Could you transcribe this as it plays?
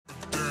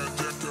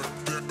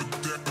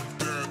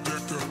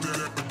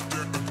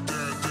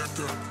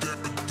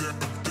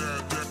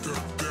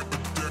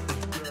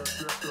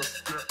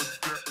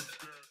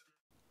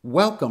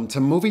Welcome to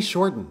Movie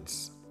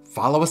Shortens.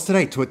 Follow us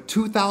today to a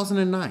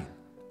 2009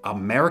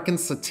 American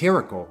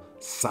satirical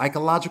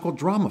psychological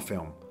drama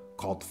film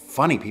called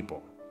Funny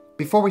People.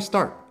 Before we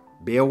start,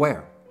 be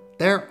aware,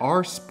 there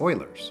are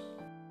spoilers.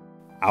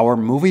 Our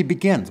movie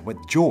begins with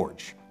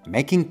George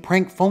making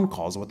prank phone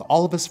calls with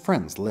all of his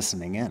friends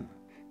listening in.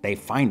 They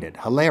find it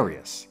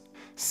hilarious.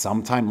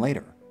 Sometime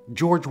later,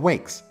 George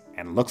wakes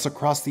and looks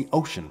across the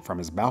ocean from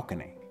his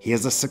balcony. He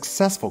is a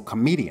successful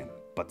comedian,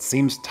 but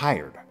seems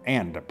tired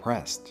and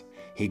depressed.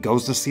 He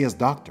goes to see his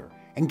doctor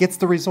and gets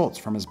the results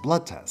from his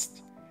blood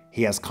test.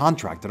 He has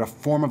contracted a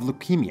form of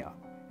leukemia,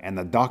 and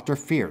the doctor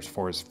fears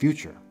for his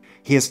future.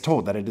 He is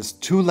told that it is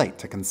too late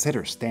to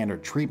consider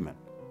standard treatment,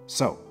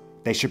 so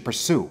they should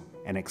pursue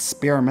an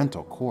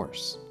experimental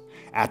course.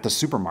 At the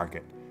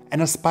supermarket,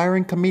 an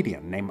aspiring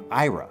comedian named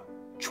Ira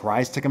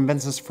tries to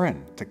convince his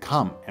friend to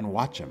come and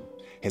watch him.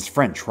 His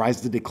friend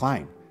tries to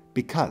decline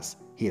because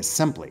he is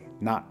simply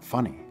not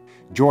funny.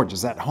 George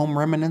is at home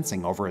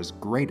reminiscing over his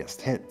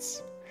greatest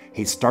hits.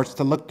 He starts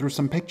to look through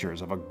some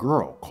pictures of a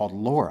girl called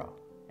Laura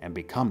and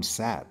becomes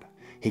sad.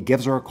 He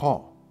gives her a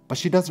call, but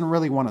she doesn't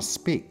really want to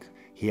speak.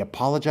 He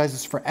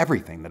apologizes for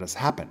everything that has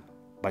happened,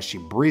 but she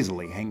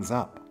breezily hangs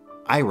up.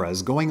 Ira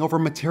is going over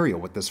material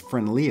with his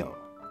friend Leo.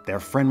 Their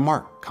friend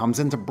Mark comes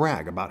in to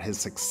brag about his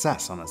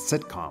success on a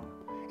sitcom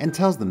and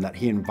tells them that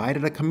he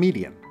invited a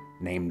comedian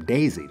named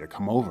Daisy to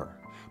come over.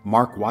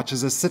 Mark watches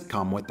his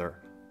sitcom with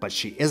her, but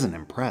she isn't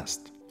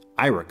impressed.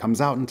 Ira comes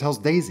out and tells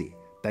Daisy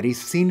that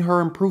he's seen her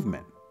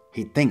improvement.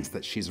 He thinks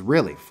that she's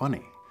really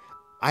funny.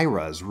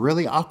 Ira is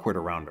really awkward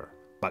around her,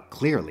 but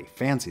clearly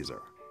fancies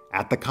her.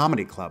 At the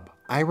comedy club,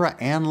 Ira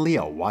and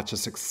Leo watch a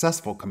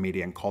successful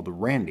comedian called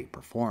Randy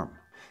perform.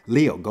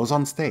 Leo goes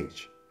on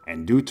stage,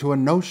 and due to a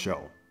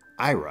no-show,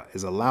 Ira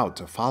is allowed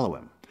to follow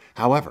him.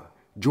 However,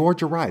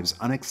 George arrives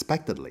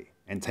unexpectedly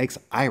and takes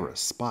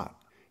Ira's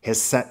spot.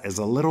 His set is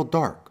a little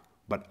dark,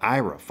 but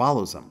Ira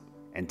follows him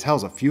and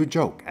tells a few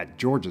jokes at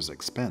George's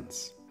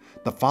expense.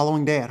 The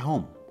following day at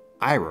home,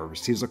 Ira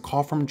receives a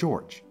call from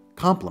George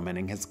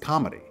complimenting his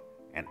comedy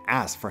and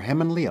asks for him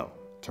and Leo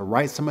to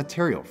write some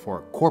material for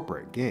a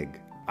corporate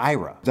gig.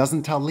 Ira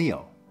doesn't tell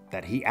Leo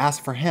that he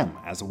asked for him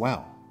as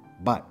well,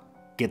 but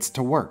gets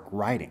to work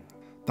writing.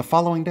 The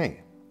following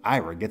day,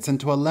 Ira gets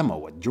into a limo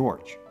with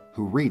George,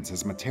 who reads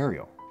his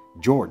material.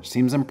 George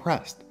seems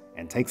impressed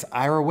and takes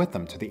Ira with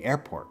him to the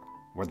airport,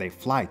 where they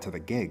fly to the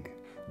gig.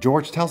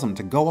 George tells him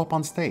to go up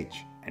on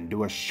stage and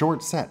do a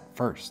short set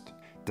first.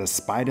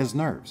 Despite his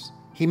nerves,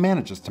 he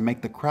manages to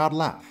make the crowd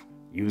laugh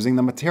using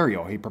the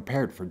material he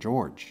prepared for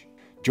George.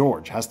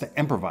 George has to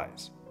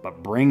improvise,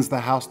 but brings the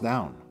house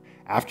down.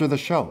 After the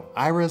show,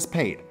 Ira is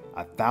paid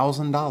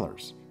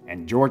 $1,000,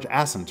 and George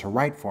asks him to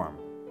write for him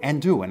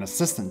and do an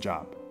assistant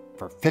job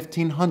for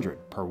 $1,500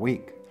 per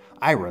week.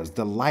 Ira is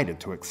delighted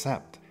to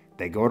accept.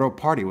 They go to a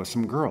party with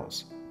some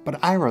girls,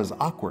 but Ira is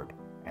awkward,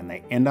 and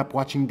they end up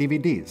watching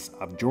DVDs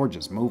of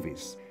George's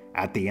movies.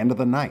 At the end of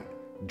the night,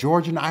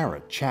 George and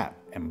Ira chat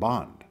and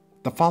bond.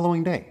 The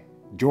following day,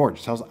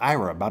 George tells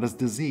Ira about his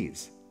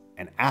disease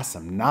and asks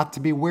him not to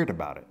be weird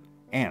about it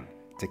and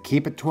to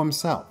keep it to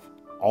himself,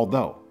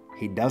 although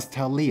he does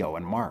tell Leo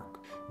and Mark.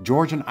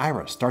 George and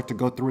Ira start to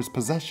go through his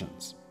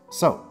possessions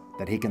so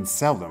that he can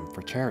sell them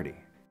for charity.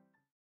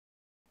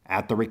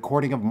 At the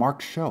recording of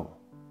Mark's show,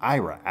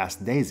 Ira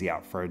asks Daisy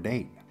out for a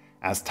date.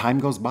 As time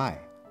goes by,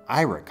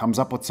 Ira comes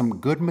up with some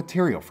good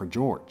material for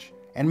George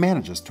and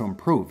manages to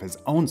improve his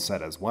own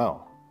set as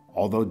well,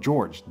 although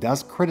George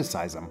does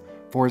criticize him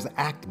for his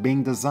act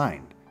being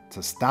designed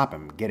to stop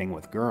him getting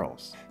with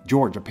girls.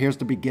 George appears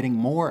to be getting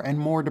more and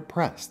more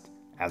depressed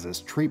as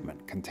his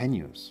treatment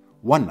continues.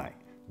 One night,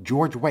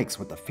 George wakes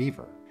with a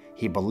fever.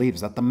 He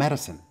believes that the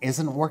medicine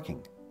isn't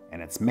working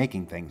and it's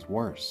making things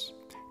worse.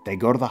 They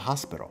go to the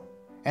hospital,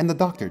 and the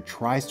doctor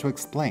tries to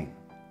explain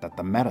that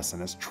the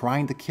medicine is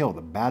trying to kill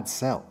the bad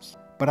cells,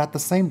 but at the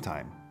same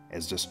time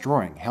is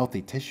destroying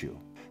healthy tissue.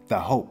 The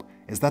hope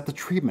is that the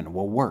treatment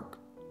will work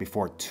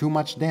before too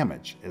much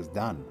damage is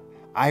done.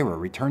 Ira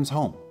returns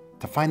home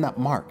to find that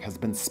Mark has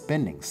been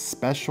spending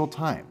special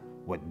time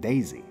with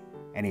Daisy,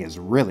 and he is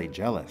really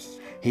jealous.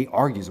 He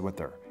argues with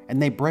her,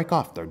 and they break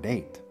off their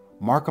date.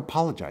 Mark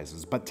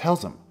apologizes but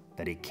tells him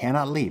that he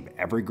cannot leave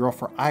every girl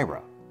for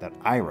Ira that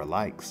Ira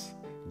likes.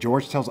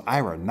 George tells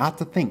Ira not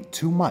to think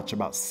too much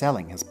about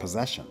selling his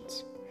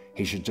possessions.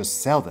 He should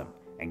just sell them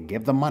and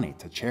give the money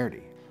to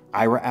charity.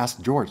 Ira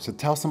asks George to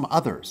tell some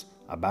others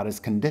about his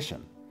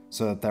condition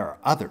so that there are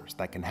others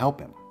that can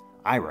help him.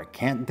 Ira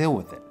can't deal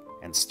with it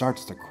and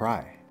starts to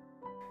cry.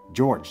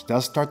 George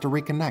does start to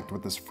reconnect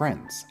with his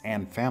friends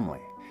and family.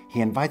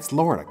 He invites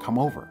Laura to come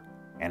over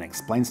and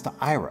explains to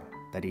Ira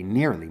that he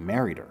nearly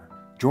married her.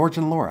 George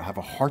and Laura have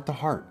a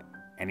heart-to-heart,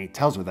 and he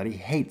tells her that he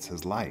hates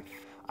his life.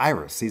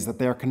 Ira sees that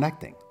they are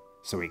connecting,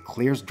 so he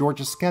clears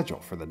George's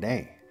schedule for the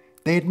day.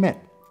 They admit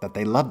that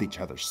they loved each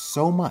other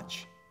so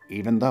much,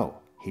 even though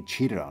he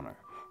cheated on her.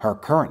 Her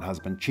current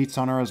husband cheats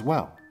on her as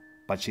well,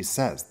 but she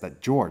says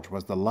that George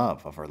was the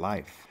love of her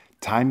life.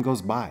 Time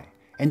goes by,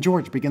 and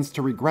George begins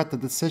to regret the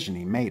decision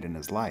he made in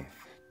his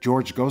life.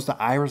 George goes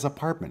to Ira's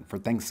apartment for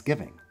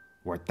Thanksgiving,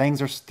 where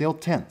things are still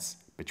tense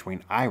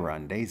between Ira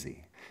and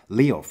Daisy.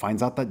 Leo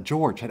finds out that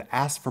George had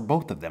asked for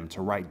both of them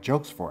to write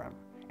jokes for him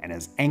and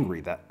is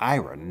angry that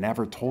Ira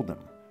never told him.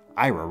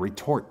 Ira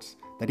retorts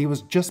that he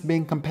was just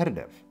being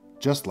competitive,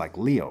 just like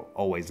Leo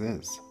always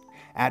is.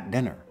 At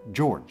dinner,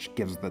 George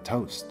gives the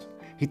toast.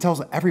 He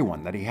tells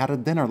everyone that he had a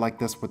dinner like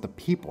this with the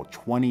people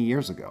 20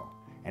 years ago,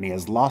 and he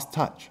has lost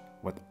touch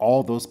with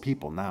all those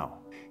people now.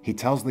 He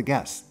tells the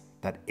guests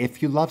that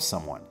if you love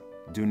someone,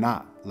 do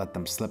not let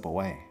them slip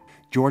away.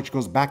 George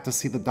goes back to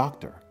see the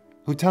doctor,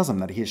 who tells him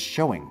that he is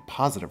showing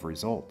positive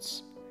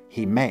results.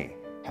 He may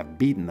have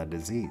beaten the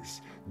disease.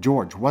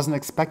 George wasn't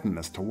expecting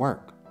this to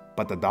work,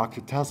 but the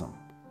doctor tells him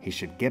he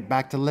should get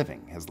back to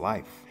living his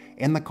life.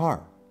 In the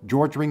car,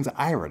 George rings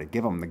Ira to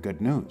give him the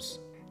good news.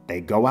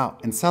 They go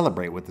out and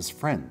celebrate with his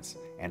friends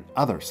and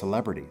other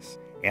celebrities.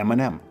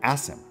 Eminem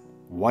asks him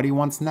what he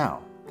wants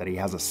now that he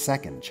has a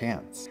second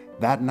chance.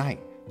 That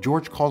night,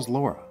 George calls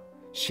Laura.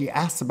 She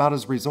asks about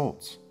his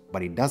results,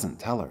 but he doesn't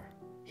tell her.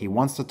 He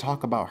wants to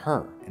talk about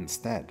her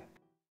instead.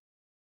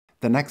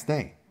 The next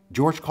day,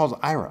 George calls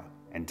Ira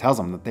and tells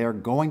him that they are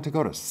going to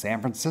go to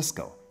San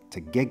Francisco to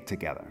gig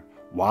together.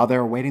 While they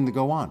are waiting to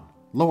go on,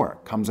 Laura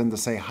comes in to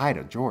say hi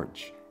to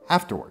George.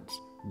 Afterwards,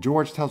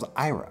 George tells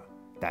Ira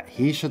that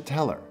he should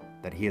tell her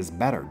that he is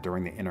better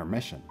during the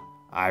intermission.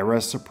 Ira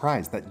is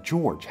surprised that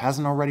George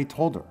hasn't already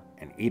told her,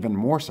 and even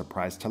more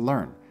surprised to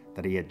learn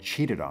that he had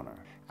cheated on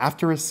her.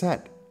 After his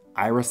set,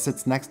 Ira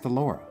sits next to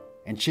Laura,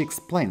 and she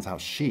explains how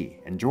she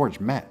and George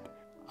met.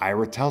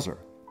 Ira tells her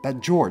that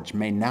George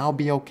may now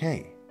be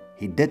okay.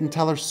 He didn't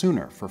tell her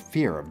sooner for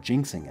fear of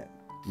jinxing it.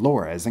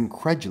 Laura is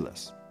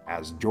incredulous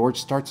as George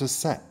starts his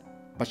set,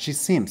 but she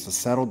seems to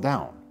settle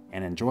down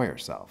and enjoy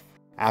herself.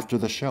 After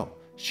the show,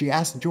 she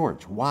asks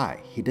George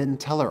why he didn't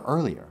tell her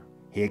earlier.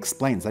 He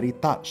explains that he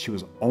thought she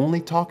was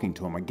only talking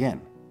to him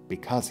again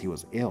because he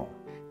was ill.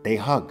 They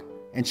hug,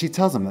 and she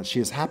tells him that she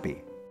is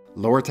happy.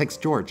 Laura takes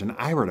George and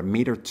Ira to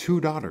meet her two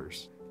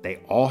daughters. They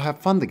all have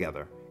fun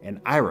together,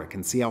 and Ira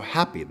can see how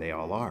happy they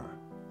all are.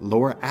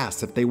 Laura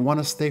asks if they want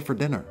to stay for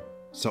dinner,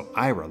 so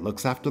Ira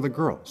looks after the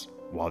girls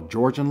while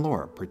George and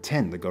Laura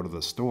pretend to go to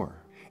the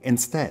store.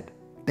 Instead,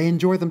 they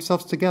enjoy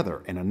themselves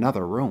together in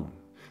another room.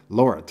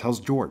 Laura tells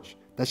George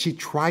that she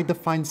tried to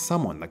find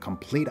someone the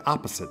complete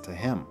opposite to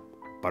him,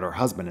 but her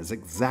husband is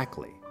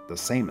exactly the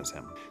same as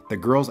him. The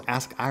girls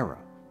ask Ira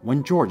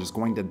when George is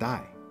going to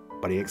die,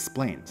 but he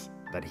explains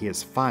that he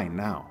is fine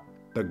now.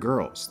 The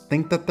girls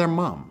think that their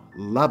mom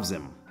loves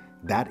him.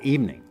 That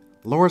evening,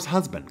 Laura's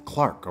husband,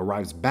 Clark,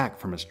 arrives back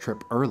from his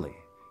trip early.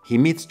 He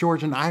meets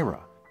George and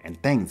Ira,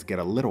 and things get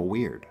a little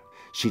weird.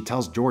 She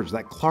tells George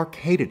that Clark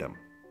hated him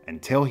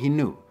until he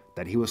knew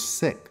that he was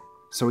sick,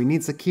 so he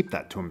needs to keep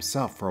that to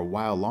himself for a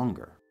while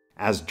longer.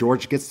 As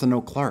George gets to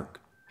know Clark,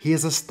 he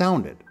is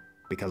astounded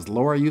because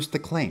Laura used to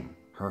claim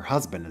her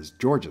husband is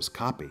George's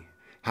copy.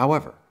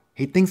 However,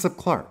 he thinks of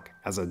Clark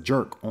as a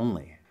jerk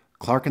only.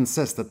 Clark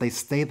insists that they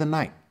stay the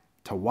night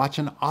to watch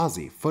an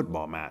Aussie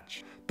football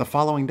match. The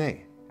following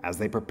day, as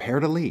they prepare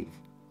to leave,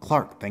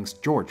 Clark thanks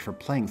George for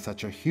playing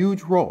such a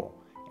huge role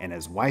in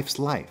his wife's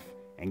life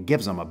and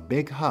gives him a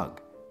big hug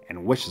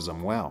and wishes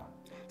him well.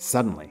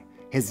 Suddenly,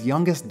 his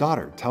youngest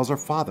daughter tells her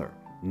father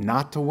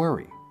not to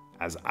worry,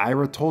 as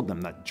Ira told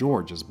them that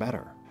George is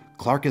better.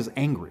 Clark is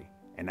angry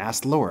and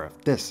asks Laura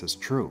if this is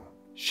true.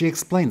 She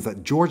explains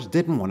that George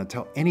didn't want to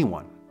tell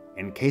anyone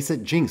in case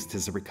it jinxed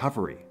his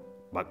recovery,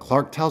 but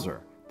Clark tells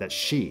her that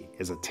she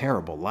is a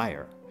terrible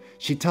liar.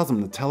 She tells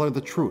him to tell her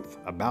the truth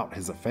about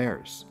his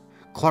affairs.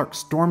 Clark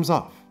storms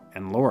off,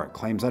 and Laura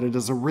claims that it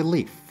is a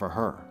relief for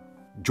her.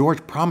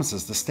 George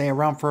promises to stay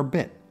around for a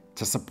bit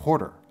to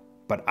support her,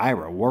 but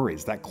Ira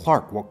worries that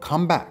Clark will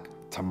come back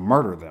to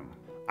murder them.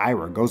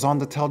 Ira goes on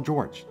to tell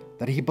George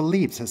that he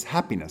believes his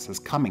happiness is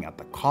coming at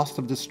the cost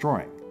of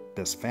destroying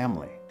this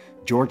family.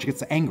 George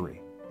gets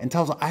angry and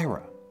tells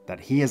Ira that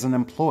he is an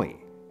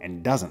employee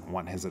and doesn't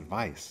want his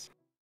advice.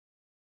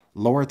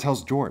 Laura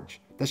tells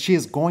George that she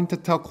is going to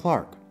tell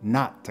Clark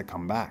not to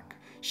come back.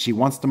 She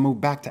wants to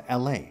move back to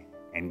LA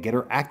and get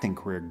her acting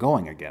career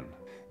going again.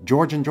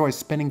 George enjoys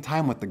spending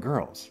time with the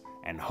girls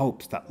and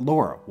hopes that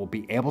Laura will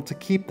be able to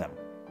keep them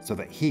so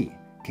that he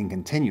can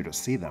continue to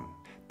see them.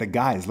 The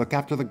guys look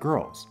after the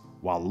girls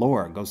while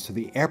Laura goes to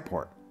the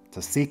airport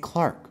to see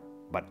Clark,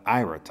 but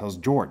Ira tells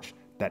George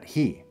that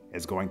he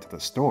is going to the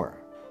store.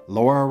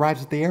 Laura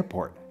arrives at the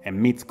airport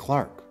and meets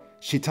Clark.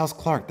 She tells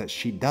Clark that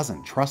she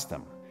doesn't trust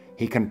him.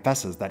 He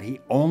confesses that he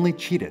only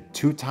cheated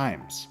 2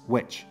 times,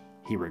 which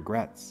he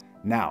regrets.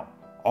 Now,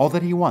 all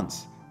that he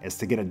wants is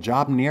to get a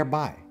job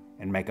nearby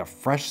and make a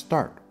fresh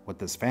start with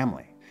his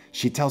family.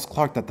 She tells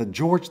Clark that the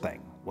George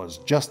thing was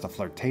just a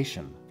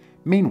flirtation.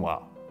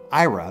 Meanwhile,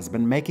 Ira has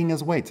been making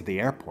his way to the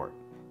airport.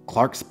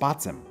 Clark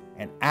spots him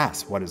and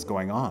asks what is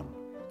going on.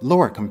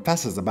 Laura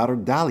confesses about her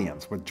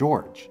dalliance with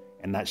George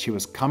and that she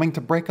was coming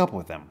to break up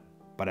with him,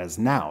 but has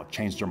now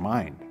changed her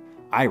mind.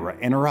 Ira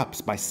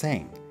interrupts by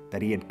saying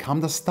that he had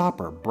come to stop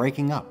her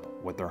breaking up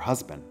with her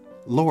husband.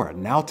 Laura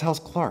now tells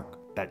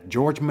Clark that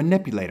George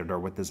manipulated her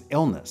with his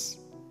illness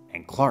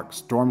and Clark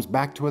storms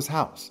back to his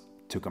house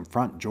to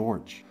confront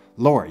George.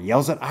 Laura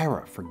yells at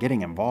Ira for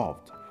getting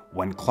involved.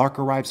 When Clark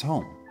arrives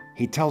home,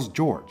 he tells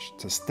George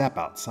to step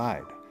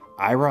outside.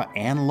 Ira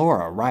and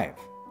Laura arrive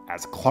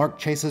as Clark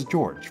chases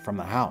George from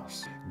the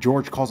house.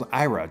 George calls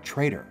Ira a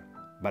traitor,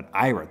 but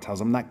Ira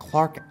tells him that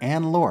Clark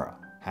and Laura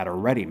had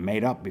already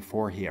made up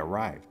before he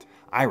arrived.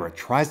 Ira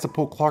tries to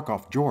pull Clark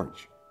off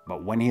George,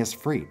 but when he is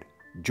freed,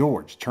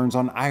 George turns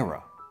on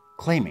Ira,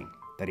 claiming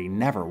that he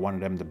never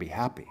wanted him to be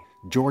happy.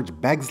 George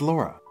begs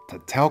Laura to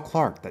tell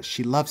Clark that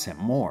she loves him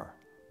more,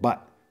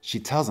 but she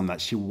tells him that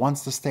she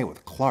wants to stay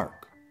with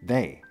Clark.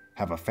 They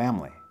have a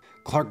family.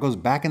 Clark goes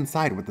back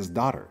inside with his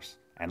daughters,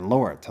 and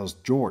Laura tells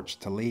George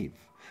to leave.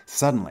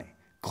 Suddenly,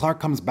 Clark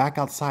comes back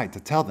outside to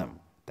tell them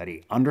that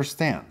he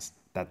understands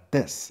that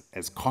this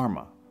is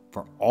karma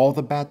for all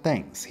the bad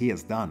things he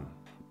has done.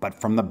 But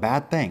from the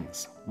bad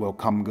things will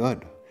come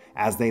good.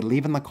 As they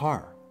leave in the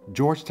car,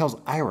 George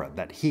tells Ira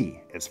that he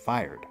is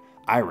fired.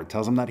 Ira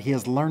tells him that he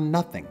has learned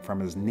nothing from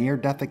his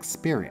near-death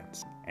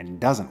experience and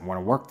doesn't want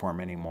to work for him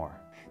anymore.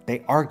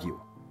 They argue,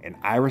 and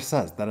Ira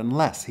says that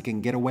unless he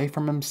can get away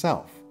from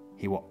himself,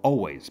 he will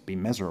always be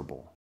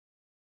miserable.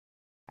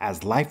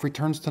 As life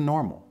returns to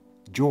normal,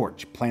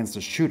 George plans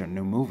to shoot a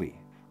new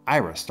movie.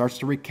 Ira starts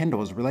to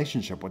rekindle his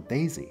relationship with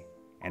Daisy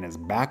and is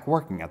back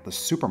working at the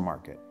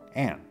supermarket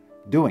and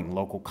doing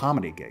local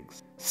comedy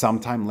gigs.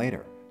 Sometime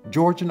later,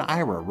 George and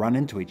Ira run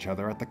into each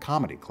other at the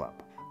comedy club.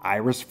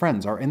 Ira's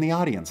friends are in the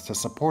audience to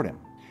support him.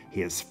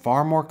 He is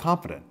far more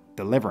confident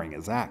delivering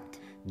his act.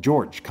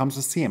 George comes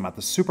to see him at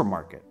the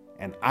supermarket,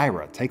 and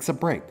Ira takes a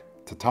break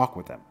to talk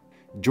with him.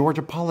 George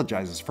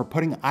apologizes for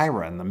putting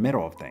Ira in the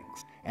middle of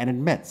things and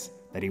admits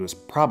that he was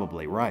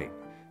probably right.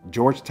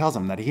 George tells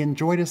him that he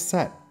enjoyed his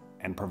set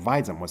and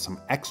provides him with some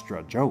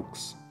extra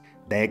jokes.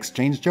 They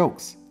exchange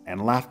jokes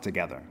and laugh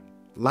together.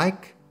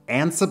 Like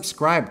and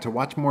subscribe to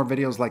watch more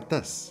videos like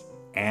this.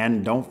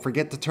 And don't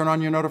forget to turn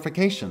on your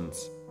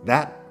notifications.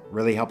 That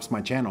really helps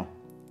my channel.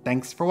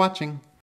 Thanks for watching.